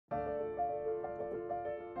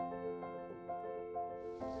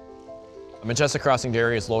Majestic Crossing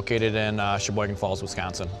Dairy is located in Sheboygan Falls,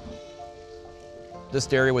 Wisconsin. This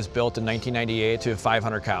dairy was built in 1998 to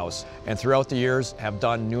 500 cows, and throughout the years have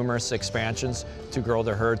done numerous expansions to grow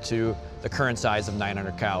the herd to the current size of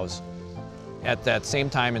 900 cows. At that same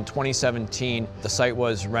time in 2017, the site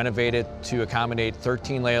was renovated to accommodate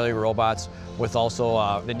 13 layer robots with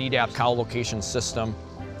also the Nedap cow location system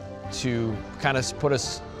to kind of put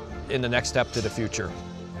us in the next step to the future.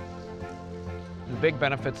 The big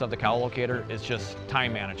benefits of the cow locator is just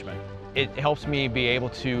time management. It helps me be able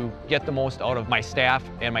to get the most out of my staff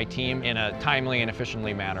and my team in a timely and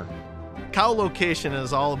efficiently manner. Cow location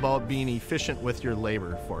is all about being efficient with your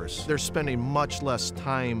labor force. They're spending much less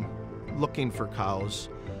time looking for cows.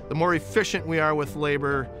 The more efficient we are with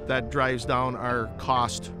labor, that drives down our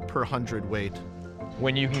cost per hundredweight.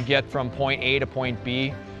 When you can get from point A to point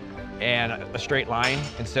B and a straight line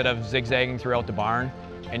instead of zigzagging throughout the barn,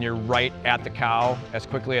 and you're right at the cow as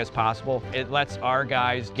quickly as possible, it lets our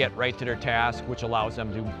guys get right to their task, which allows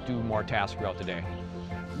them to do more tasks throughout the day.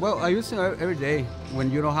 Well, I use it every day. When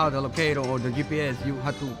you don't have the locator or the GPS, you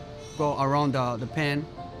have to go around the pen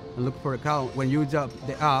and look for a cow. When you use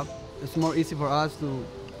the app, it's more easy for us to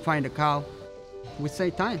find a cow. We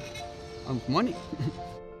save time and money.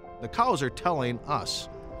 The cows are telling us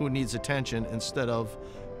who needs attention instead of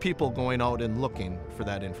people going out and looking for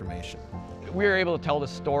that information. We are able to tell the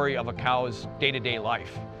story of a cow's day-to-day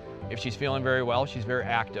life. If she's feeling very well, she's very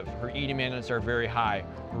active. Her eating minutes are very high.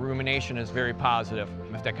 Her rumination is very positive.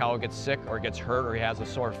 If that cow gets sick or gets hurt or has a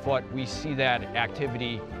sore foot, we see that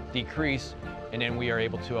activity decrease, and then we are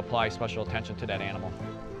able to apply special attention to that animal.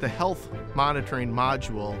 The health monitoring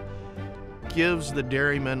module gives the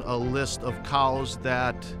dairyman a list of cows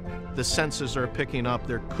that the sensors are picking up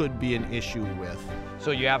there could be an issue with.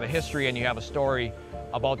 So you have a history and you have a story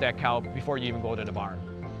about that cow before you even go to the barn.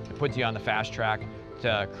 It puts you on the fast track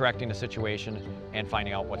to correcting the situation and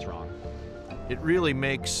finding out what's wrong. It really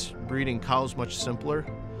makes breeding cows much simpler.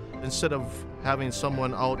 Instead of having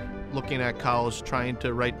someone out looking at cows, trying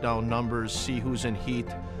to write down numbers, see who's in heat,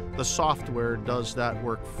 the software does that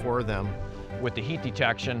work for them. With the heat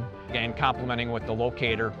detection and complementing with the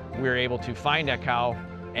locator, we're able to find that cow,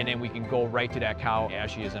 and then we can go right to that cow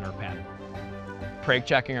as she is in her pen. Preg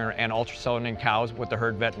checking and ultrasounding cows with the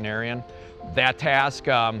herd veterinarian. That task,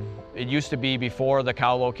 it used to be before the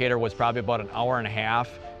cow locator was probably about an hour and a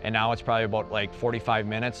half, and now it's probably about like 45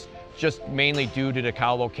 minutes, just mainly due to the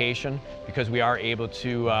cow location, because we are able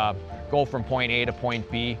to go from point A to point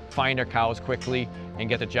B, find our cows quickly, and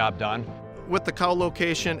get the job done. With the cow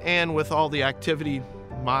location and with all the activity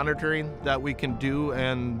monitoring that we can do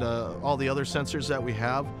and all the other sensors that we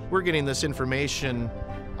have, we're getting this information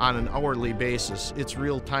on an hourly basis. It's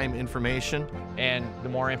real-time information. And the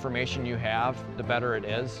more information you have, the better it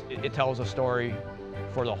is. It tells a story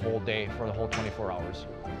for the whole day, for the whole 24 hours.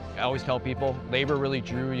 I always tell people, labor really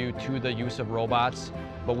drew you to the use of robots,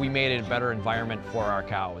 but we made it a better environment for our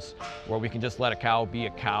cows, where we can just let a cow be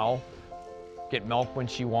a cow, get milk when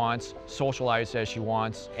she wants, socialize as she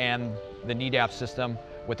wants, and the Nedap system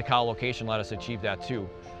with the cow location let us achieve that too.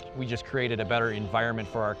 We just created a better environment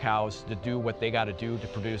for our cows to do what they got to do to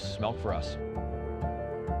produce milk for us.